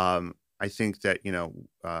 I think that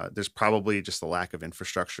there's probably just a lack of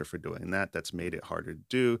infrastructure for doing that that's made it harder to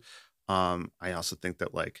do. I also think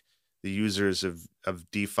that like the users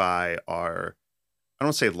of DeFi are I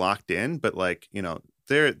don't say locked in, but like,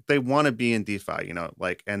 they want to be in DeFi,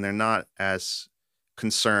 like, and they're not as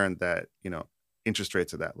concerned that, interest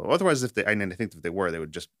rates are that low. Otherwise, I think if they were, they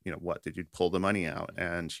would just, what, did you pull the money out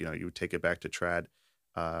and, you would take it back to trad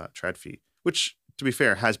fee, which to be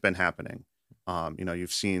fair has been happening.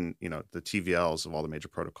 You've seen, the TVLs of all the major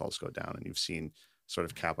protocols go down, and you've seen sort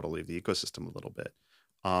of capital leave the ecosystem a little bit.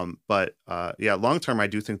 But yeah, long term, I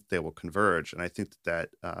do think that they will converge, and I think that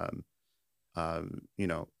I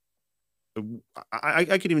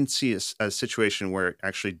could even see a situation where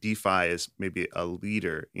actually DeFi is maybe a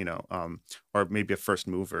leader, or maybe a first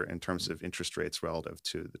mover in terms of interest rates relative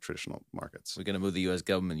to the traditional markets. We're going to move the U.S.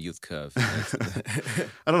 government youth curve. I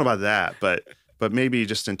don't know about that, but maybe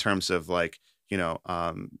just in terms of like,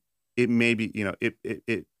 it may be,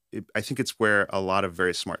 I think it's where a lot of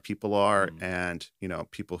very smart people are, and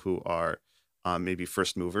people who are maybe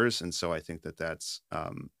first movers, and so I think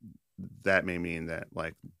that may mean that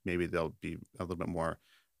like maybe they'll be a little bit more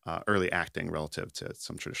early acting relative to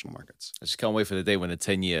some traditional markets. I just can't wait for the day when a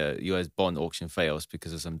 10-year US bond auction fails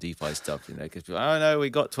because of some DeFi stuff, because people, oh no, we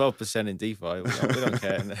got 12% in DeFi. We don't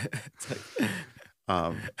care.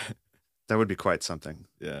 That would be quite something.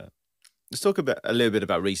 Yeah. Let's talk a little bit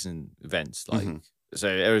about recent events. Like, so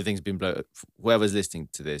everything's been blown. Whoever's listening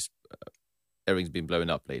to this, everything's been blown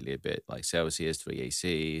up lately a bit. Like Celsius,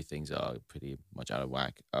 3AC, things are pretty much out of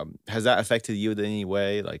whack. Has that affected you in any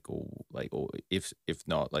way? Or if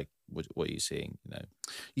not, like what are you seeing?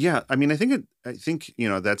 Yeah, I mean, I think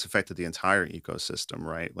that's affected the entire ecosystem,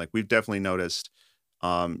 right? Like we've definitely noticed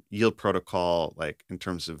yield protocol, like in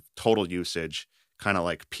terms of total usage, kind of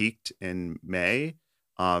like peaked in May,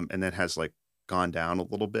 and then has like gone down a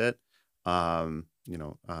little bit.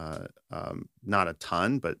 Not a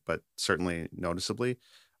ton, but certainly noticeably.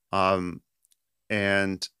 And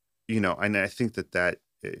I think that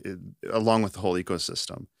along with the whole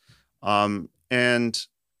ecosystem, so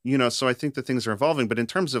I think that things are evolving. But in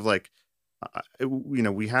terms of like,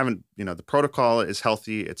 we haven't, the protocol is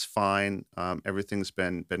healthy, it's fine. Everything's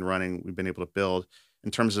been running. We've been able to build.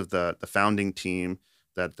 In terms of the founding team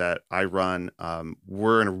that I run,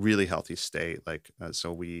 we're in a really healthy state. Like,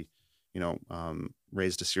 so we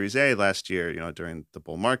raised a Series A last year, during the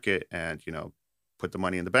bull market, and put the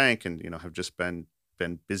money in the bank, and have just been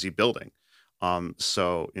busy building.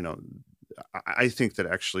 So I think that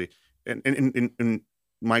actually, and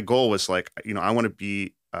my goal was like, I want to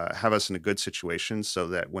have us in a good situation so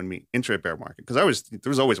that when we enter a bear market, because there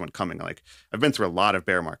was always one coming. Like I've been through a lot of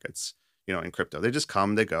bear markets, in crypto. They just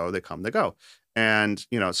come, they go, they come, they go, and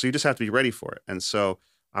so you just have to be ready for it. And so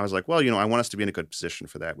I was like, well, I want us to be in a good position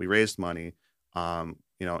for that. We raised money, and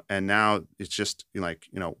now it's just like,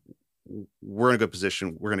 we're in a good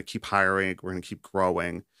position. We're going to keep hiring. We're going to keep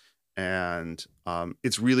growing. And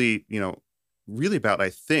it's really, really about, I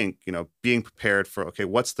think, being prepared for, okay,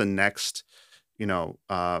 what's the next,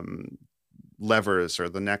 levers or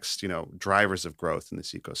the next, drivers of growth in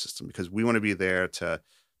this ecosystem, because we want to be there to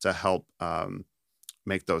help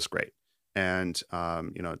make those great. And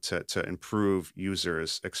to improve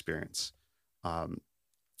users' experience,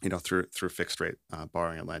 through fixed rate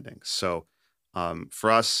borrowing and lending. So for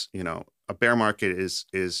us, a bear market is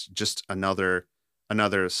just another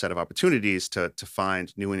set of opportunities to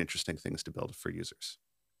find new and interesting things to build for users.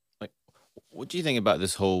 Like, what do you think about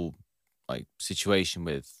this whole like situation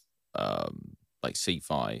with like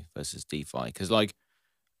CeFi versus DeFi? Because like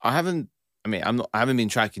I haven't been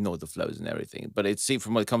tracking all the flows and everything, but it seemed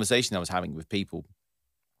from the conversation I was having with people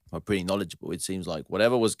who are pretty knowledgeable, it seems like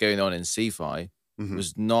whatever was going on in CeFi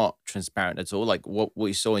was not transparent at all. Like what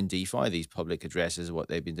we saw in DeFi, these public addresses, what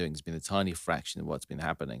they've been doing has been a tiny fraction of what's been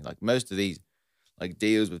happening. Like most of these like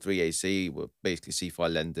deals with 3AC were basically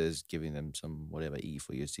CeFi lenders giving them some whatever E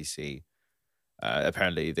for USDC.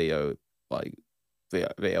 Apparently they owe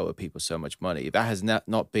people so much money. That has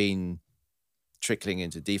not been trickling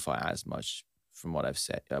into DeFi as much from what I've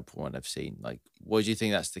seen. Like, what do you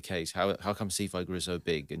think that's the case? How come CeFi grew so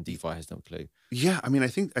big and DeFi has no clue? Yeah, I mean, I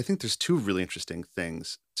think there's two really interesting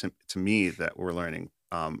things to me that we're learning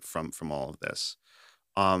from all of this.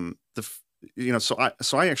 So I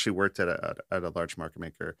actually worked at a large market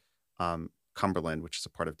maker, Cumberland, which is a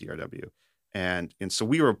part of DRW, and so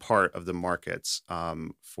we were a part of the markets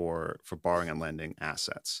for borrowing and lending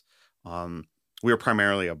assets. We were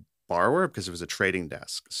primarily a borrower because it was a trading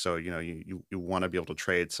desk. So, you want to be able to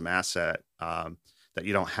trade some asset that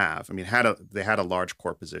you don't have. I mean, they had a large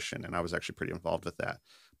core position, and I was actually pretty involved with that.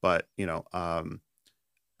 But,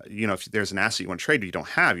 if there's an asset you want to trade, but you don't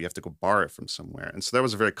have, you have to go borrow it from somewhere. And so that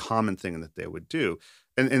was a very common thing that they would do.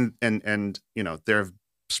 And there have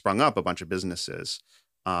sprung up a bunch of businesses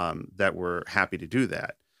that were happy to do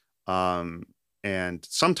that. Um, and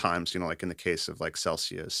sometimes, like in the case of like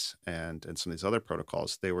Celsius and some of these other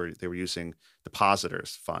protocols, they were using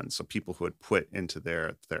depositors funds, so people who had put into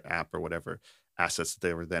their app or whatever assets that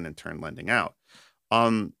they were then in turn lending out.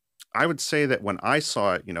 Um, I would say that when I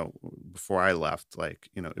saw it, before I left, like,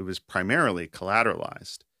 it was primarily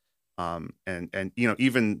collateralized. And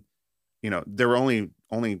even there were only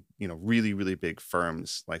really really big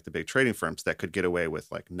firms, like the big trading firms, that could get away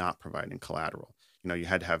with like not providing collateral. You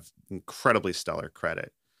had to have incredibly stellar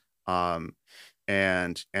credit, um,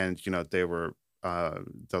 and they were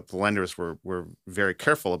the lenders were very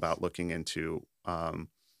careful about looking into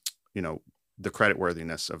you know the credit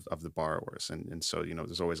worthiness of the borrowers, and so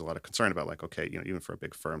there's always a lot of concern about, like, okay, even for a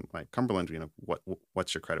big firm like Cumberland,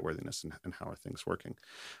 what's your credit worthiness, and how are things working.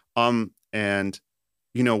 And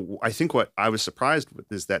I think what I was surprised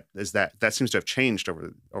with is that seems to have changed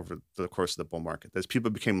over the course of the bull market. As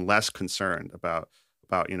people became less concerned about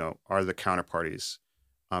are the counterparties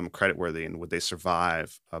creditworthy, and would they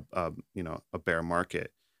survive a bear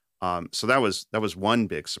market. So that was one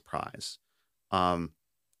big surprise. Um,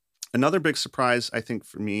 Another big surprise, I think,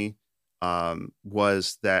 for me,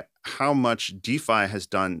 was that how much DeFi has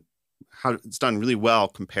done, how it's done really well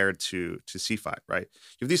compared to CeFi, right?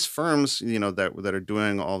 You have these firms, that are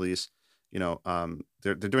doing all these,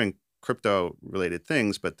 they're doing crypto related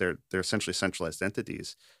things, but they're essentially centralized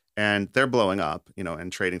entities, and they're blowing up,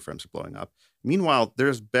 and trading firms are blowing up. Meanwhile,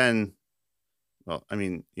 there's been, well, I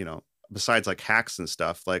mean, besides like hacks and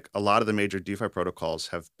stuff, like a lot of the major DeFi protocols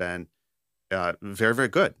have been very, very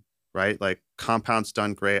good, right? Like Compound's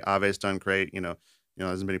done great, Aave's done great. There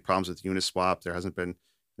hasn't been any problems with Uniswap. There hasn't been,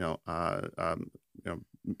 in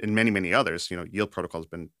many, many others. Yield protocol's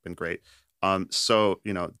been great. So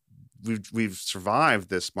we've survived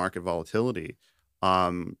this market volatility,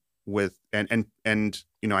 with and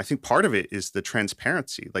I think part of it is the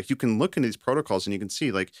transparency. Like, you can look into these protocols and you can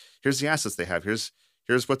see, like, here's the assets they have. Here's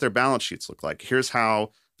what their balance sheets look like. Here's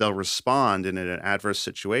how they'll respond in an adverse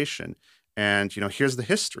situation. And, here's the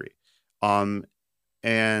history. And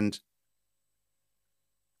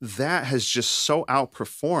that has just so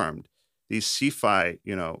outperformed these CeFi,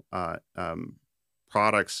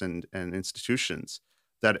 products and institutions,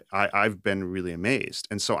 that I've been really amazed.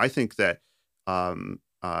 And so I think that,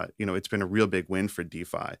 it's been a real big win for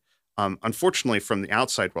DeFi. Unfortunately, from the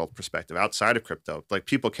outside world perspective, outside of crypto, like,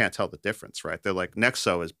 people can't tell the difference, right? They're like,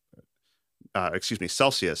 Celsius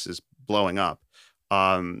is blowing up.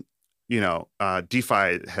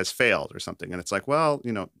 DeFi has failed or something. And it's like, well,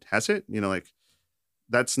 has it? Like,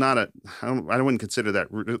 that's not I wouldn't consider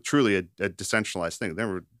that truly a decentralized thing.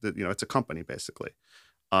 It's a company, basically.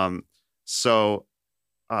 So,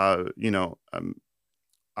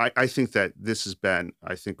 I think that this has been,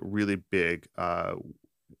 I think, really big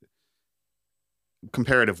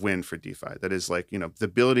comparative win for DeFi. That is, like, the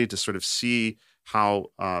ability to sort of see how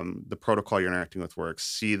the protocol you're interacting with works,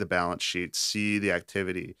 see the balance sheet, see the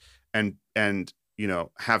activity, and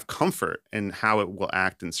have comfort in how it will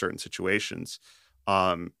act in certain situations,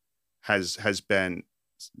 has been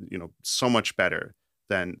so much better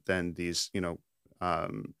than these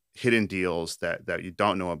hidden deals that you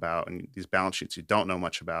don't know about, and these balance sheets you don't know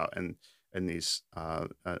much about, and these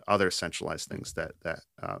other centralized things that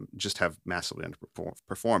just have massively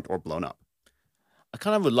underperformed or blown up. I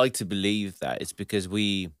kind of would like to believe that it's because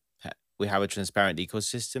we have a transparent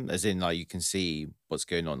ecosystem, as in, like, you can see what's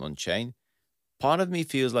going on chain. Part of me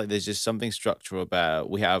feels like there's just something structural about,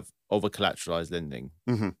 we have over collateralized lending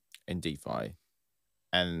in DeFi,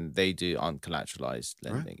 and they do uncollateralized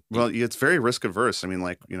lending. Right. Well, it's very risk averse. I mean,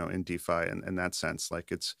 like, in DeFi, in that sense,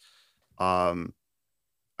 like, it's,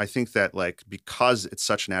 I think that, like, because it's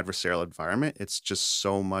such an adversarial environment, it's just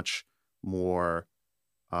so much more,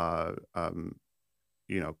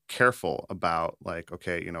 careful about, like,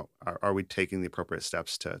 okay, are we taking the appropriate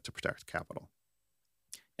steps to protect capital?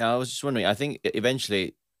 Yeah, I was just wondering, I think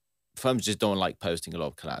eventually firms just don't like posting a lot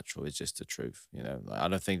of collateral. It's just the truth. I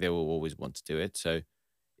don't think they will always want to do it. So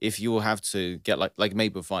if you will have to get like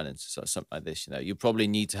Maple Finance or something like this, you probably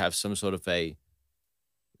need to have some sort of a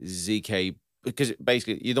ZK, because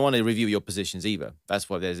basically you don't want to review your positions either. That's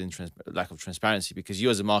why there's lack of transparency, because you,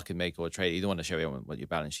 as a market maker or trader, you don't want to show everyone what your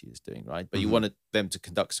balance sheet is doing, right? But you want them to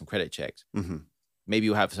conduct some credit checks. Maybe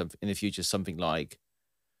you'll have in the future something like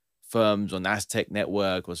firms on Aztec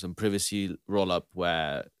network or some privacy roll up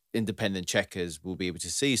where independent checkers will be able to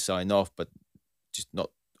see, sign off, but just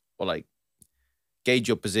not, or like gauge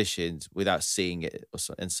your positions without seeing it,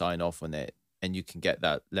 and sign off on it. And you can get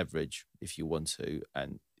that leverage if you want to.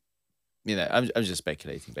 And I'm just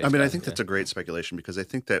speculating. I mean, I Basically, think yeah. that's a great speculation because I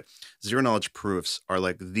think that zero knowledge proofs are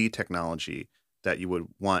like the technology that you would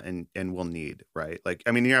want and will need, right? Like,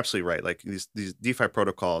 I mean, you're absolutely right. Like these DeFi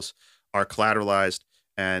protocols are collateralized,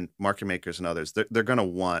 and market makers and others, they're going to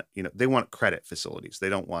want, they want credit facilities. They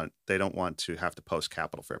don't want to have to post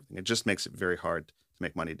capital for everything. It just makes it very hard to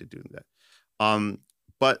make money to do that. Um,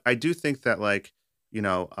 but I do think that like, you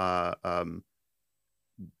know,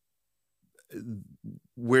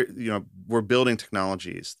 we're building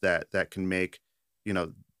technologies that can make, you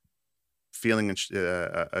know feeling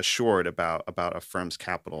assured about a firm's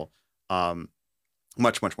capital, um,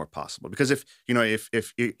 much more possible. Because if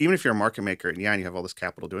even if you're a market maker and you have all this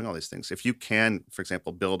capital doing all these things, if you can, for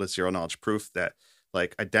example, build a zero knowledge proof that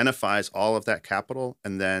like identifies all of that capital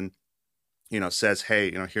and then says, hey,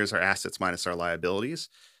 here's our assets minus our liabilities,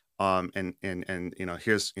 and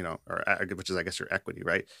here's which is, I guess, your equity,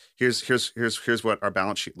 right? Here's what our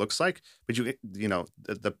balance sheet looks like. But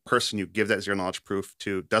the person you give that zero knowledge proof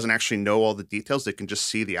to doesn't actually know all the details. They can just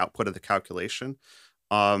see the output of the calculation.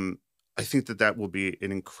 I think that will be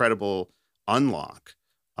an incredible unlock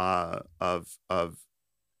of uh,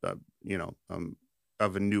 you know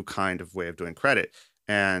of a new kind of way of doing credit.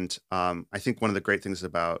 And I think one of the great things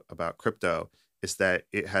about crypto is that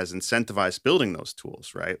it has incentivized building those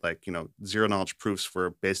tools, right? Like, zero knowledge proofs were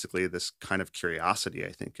basically this kind of curiosity,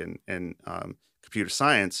 I think, in computer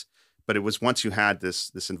science. But it was once you had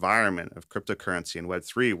this environment of cryptocurrency and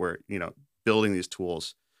Web3 where, building these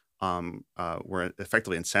tools were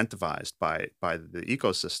effectively incentivized by the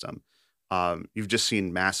ecosystem. You've just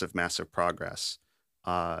seen massive progress.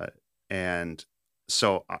 And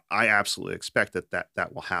so I absolutely expect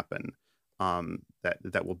that will happen.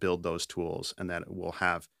 That will build those tools, and that it will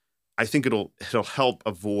have. I think it'll help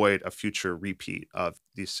avoid a future repeat of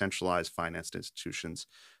these centralized finance institutions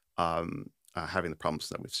having the problems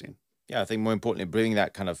that we've seen. Yeah, I think more importantly, bringing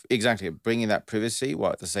that privacy,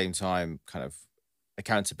 while at the same time kind of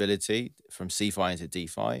accountability from CeFi into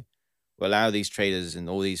DeFi will allow these traders and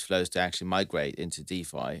all these flows to actually migrate into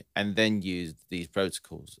DeFi and then use these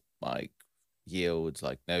protocols like Yields,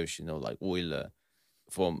 like Notion, or like Euler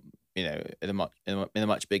for in a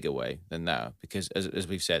much bigger way than now. Because as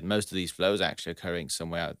we've said, most of these flows are actually occurring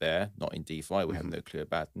somewhere out there, not in DeFi. We have no clue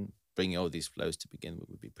about them. Bringing all these flows to begin with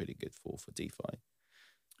would be pretty good for DeFi.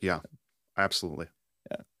 Yeah, absolutely.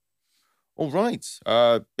 Yeah. All right.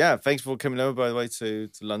 Yeah. Thanks for coming over, by the way, to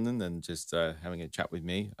London and just having a chat with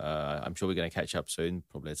me. I'm sure we're going to catch up soon,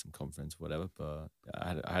 probably at some conference or whatever. But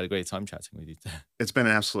I had a great time chatting with you. It's been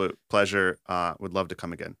an absolute pleasure. Would love to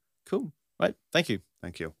come again. Cool. Right. Thank you.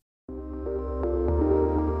 Thank you.